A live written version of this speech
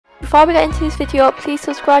Before we get into this video, please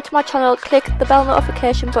subscribe to my channel, click the bell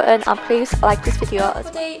notification button and please like this video.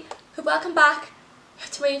 Everybody, welcome back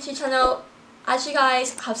to my YouTube channel. As you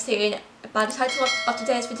guys have seen by the title of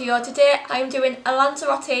today's video, today I am doing a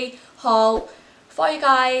Lanzarote haul for you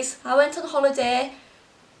guys. I went on holiday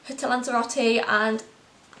to Lanzarote and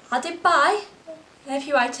I did buy a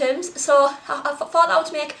few items, so I thought I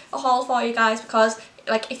would make a haul for you guys because,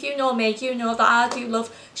 like, if you know me, you know that I do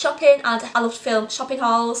love shopping and I love to film shopping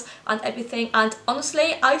hauls and everything. And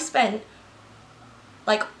honestly, I spent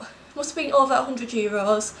like must have been over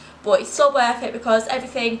 €100, but it's so worth it because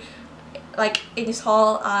everything like in this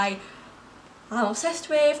haul I'm obsessed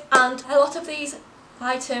with, and a lot of these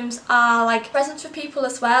items are like presents for people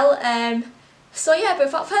as well. So yeah, but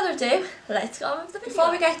without further ado, let's go on with the video.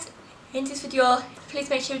 Before we get into this video, please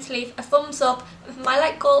make sure to leave a thumbs up. My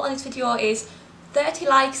like goal on this video is 30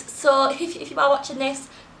 likes, so if you are watching this,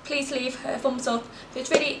 please leave a thumbs up.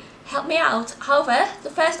 It's really helped me out. However, the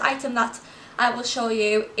first item that I will show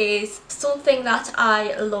you is something that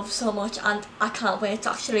I love so much and I can't wait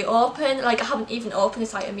to actually open. Like, I haven't even opened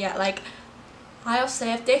this item yet. Like, I have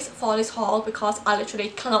saved this for this haul because I literally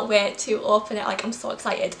cannot wait to open it. Like, I'm so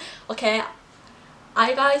excited. Okay, are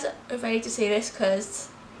you guys ready to see this? Because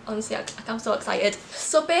honestly, I'm so excited.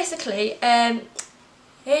 So basically,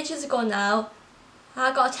 ages ago now,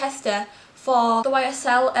 I got a tester for the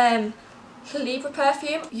YSL Libra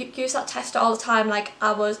perfume. You use that tester all the time, like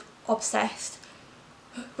I was obsessed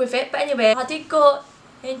with it. But anyway, I did go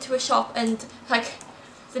into a shop and like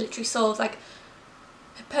they literally sold like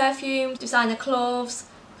perfume, designer clothes,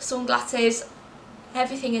 sunglasses,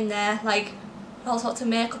 everything in there, like all sorts of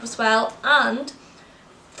makeup as well. And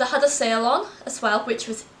they had a sale on as well, which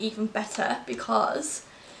was even better because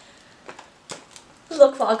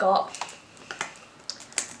look what I got.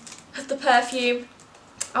 The perfume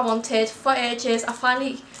I wanted for ages. I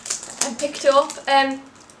finally picked it up.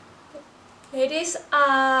 It is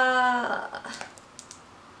a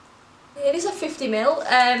 50ml,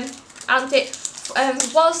 and it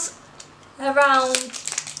was around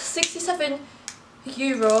 €67,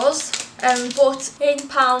 but in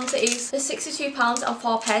pounds it is £62 and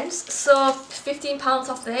 4 pence, so £15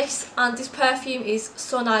 off this. And this perfume is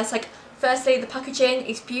so nice. Like, firstly, the packaging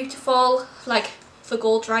is beautiful, like the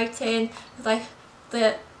gold writing, like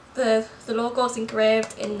the logo's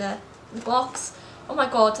engraved in the box. Oh my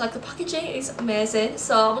god, like the packaging is amazing.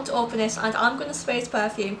 So I want to open this and I'm going to spray this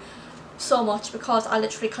perfume so much because I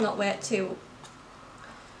literally cannot wait to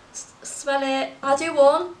smell it. I do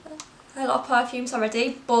own a lot of perfumes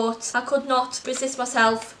already, but I could not resist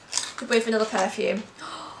myself with another perfume.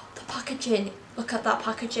 The packaging, look at that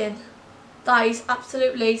packaging. That is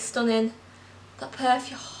absolutely stunning. That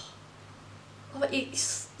perfume. Oh,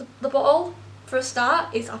 it's, the bottle, for a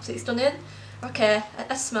start, is absolutely stunning. Okay,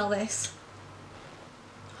 let's smell this.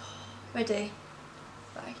 Ready?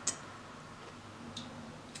 Right.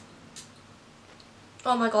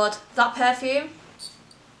 Oh my god, that perfume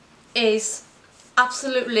is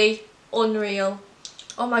absolutely unreal.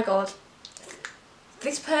 Oh my god.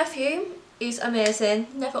 This perfume is amazing.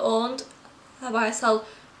 Never owned a YSL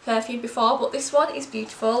perfume before, but this one is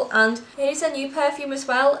beautiful, and it is a new perfume as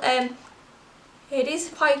well. It is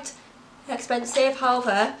quite expensive.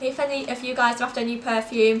 However, if any of you guys are after a new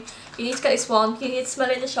perfume, you need to get this one. You need to smell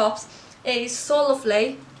it in the shops. It is so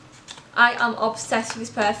lovely. I am obsessed with this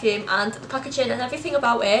perfume, and the packaging and everything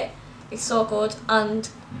about it is so good, and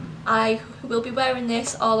I will be wearing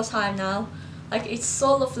this all the time now. Like, it's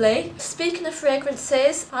so lovely. Speaking of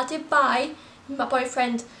fragrances, I did buy my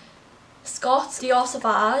boyfriend Scott Dior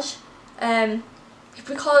Sauvage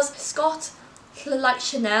because Scott likes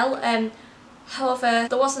Chanel. However,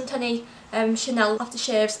 there wasn't any Chanel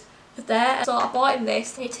aftershaves there, so I bought him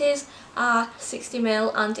this. It is a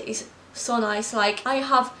 60ml and it is so nice. Like, I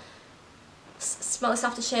have smelled this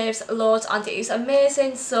aftershaves loads and it is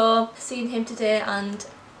amazing. So seeing him today, and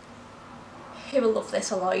he will love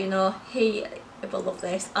this a lot, you know. He will love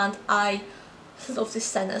this, and I love this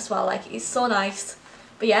scent as well. Like, it's so nice.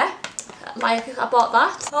 But yeah, like, I bought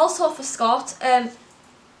that. Also for Scott,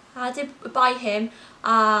 I did buy him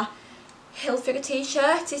a Hilfiger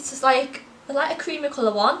t-shirt. It's like a creamy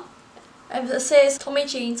colour one. It says Tommy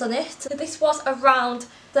Jeans on it. This was around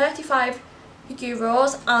 €35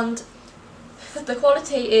 and the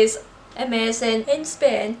quality is amazing. In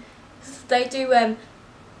Spain, they do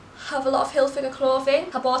have a lot of Hilfiger clothing.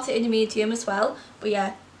 I bought it in a medium as well, but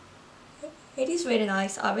yeah, it is really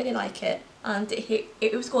nice. I really like it, and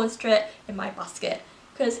it was going straight in my basket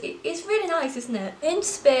because it's really nice, isn't it? In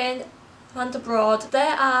Spain and abroad,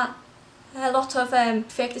 there are a lot of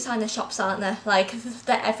fake designer shops, aren't there? Like,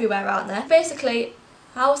 they're everywhere, aren't there? Basically,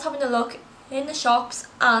 I was having a look in the shops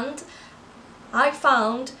and I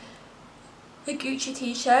found the Gucci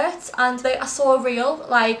t-shirts, and they are so real,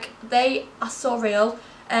 like they are so real,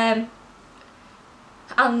 and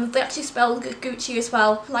they actually spell Gucci as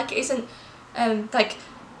well, like it isn't like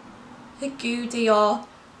a Goody or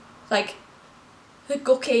like a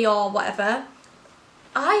Gookie or whatever.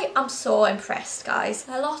 I am so impressed, guys.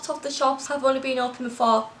 A lot of the shops have only been open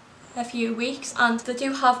for a few weeks and they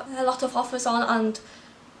do have a lot of offers on and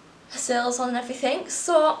sales on and everything,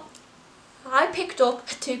 so I picked up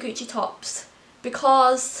 2 Gucci tops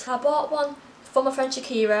because I bought one for my friend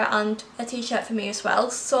Shakira and a t-shirt for me as well.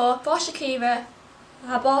 So for Shakira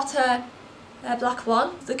I bought a black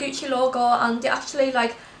one, the Gucci logo, and it actually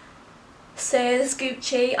like says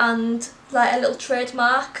Gucci and like a little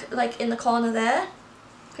trademark like in the corner there.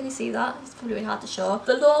 Can you see that? It's probably really hard to show.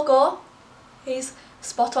 The logo is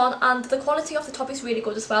spot on and the quality of the top is really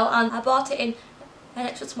good as well, and I bought it in an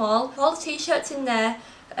extra small. All the t-shirts in there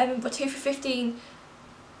were 2 for €15.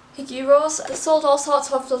 They sold all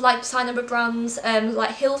sorts of like designer brands,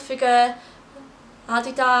 like Hilfiger,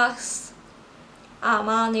 Adidas,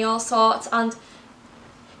 Armani, all sorts, and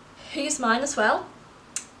here's mine as well.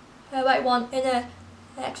 A white one in an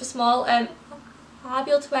extra small. I'll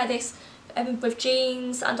be able to wear this with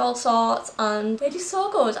jeans and all sorts, and it is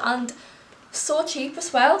so good and so cheap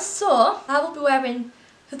as well. So I will be wearing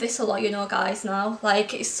this a lot, you know, guys, now.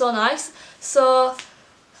 Like, it's so nice. So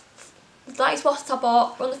that is what I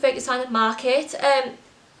bought from the fake designer market.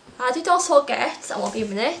 I did also get, I won't be a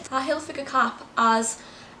minute, a Hilfiger cap as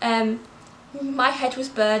my head was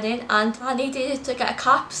burning and I needed to get a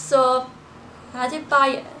cap, so I did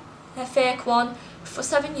buy a fake one for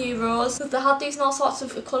 €7. They had these in all sorts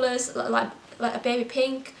of colours, like a baby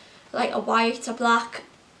pink, like a white, a black,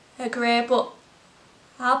 a grey, but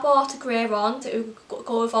I bought a grey one to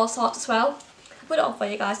go with all sorts as well. I'll put it on for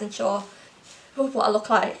you guys and show what I look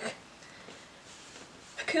like.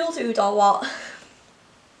 A cool dude or what?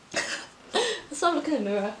 Let's have a look in the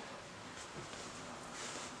mirror.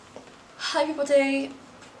 Hi everybody.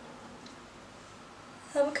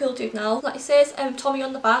 I'm a cool dude now. Like it says Tommy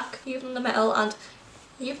on the back, even on the metal and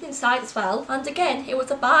even inside as well. And again, it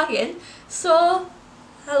was a bargain, so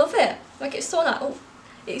I love it. Like, it's so nice. Oh,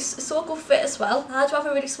 it's so good fit as well. I do have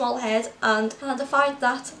a really small head and I find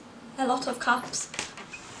that a lot of caps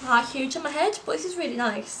are huge on my head, but this is really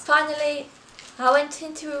nice. Finally, I went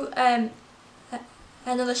into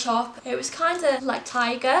another shop. It was kind of like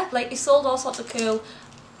Tiger. Like, it sold all sorts of cool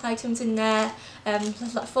items in there,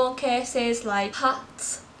 like phone cases, like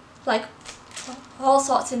hats, like all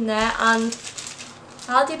sorts in there, and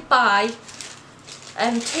I did buy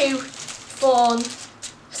 2 phone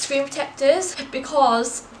screen protectors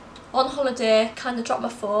because on holiday I kind of dropped my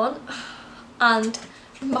phone and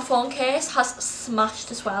my phone case has smashed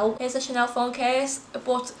as well. It's a Chanel phone case,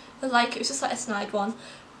 but like it was just like a snide one,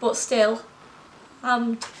 but still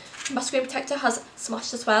my screen protector has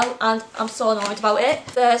smashed as well and I'm so annoyed about it.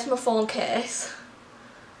 There's my phone case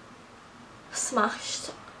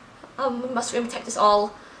smashed and my screen protector's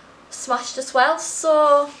all smashed as well,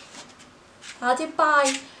 so I did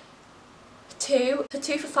buy 2 for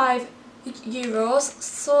 €5,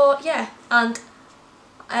 so yeah, and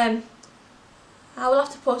I will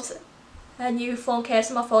have to put a new phone case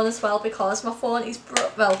on my phone as well because my phone is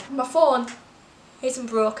my phone isn't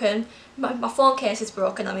broken, my phone case is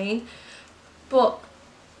broken, I mean, but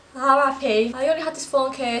RIP, I only had this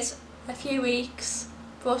phone case a few weeks,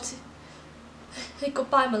 but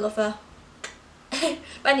goodbye my lover.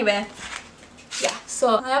 But anyway, yeah,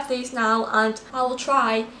 so I have these now and I will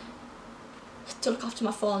try to look after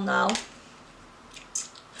my phone now.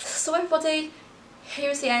 So everybody,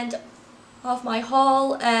 here's the end of my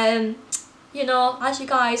haul. You know, as you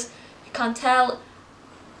guys can tell,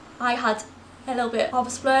 I had a little bit of a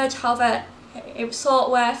splurge, however it was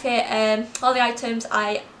so worth it. All the items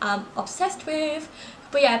I am obsessed with,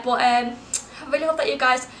 but yeah, I really hope that you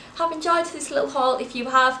guys have enjoyed this little haul. If you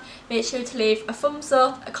have, make sure to leave a thumbs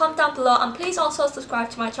up, a comment down below, and please also subscribe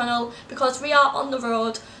to my channel because we are on the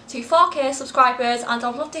road to 4K subscribers and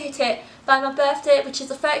I'd love to hit it by my birthday, which is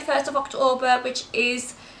the 31st of October, which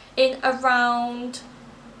is in around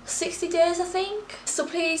 60 days I think. So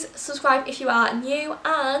please subscribe if you are new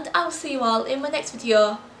and I will see you all in my next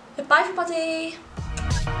video. Bye everybody!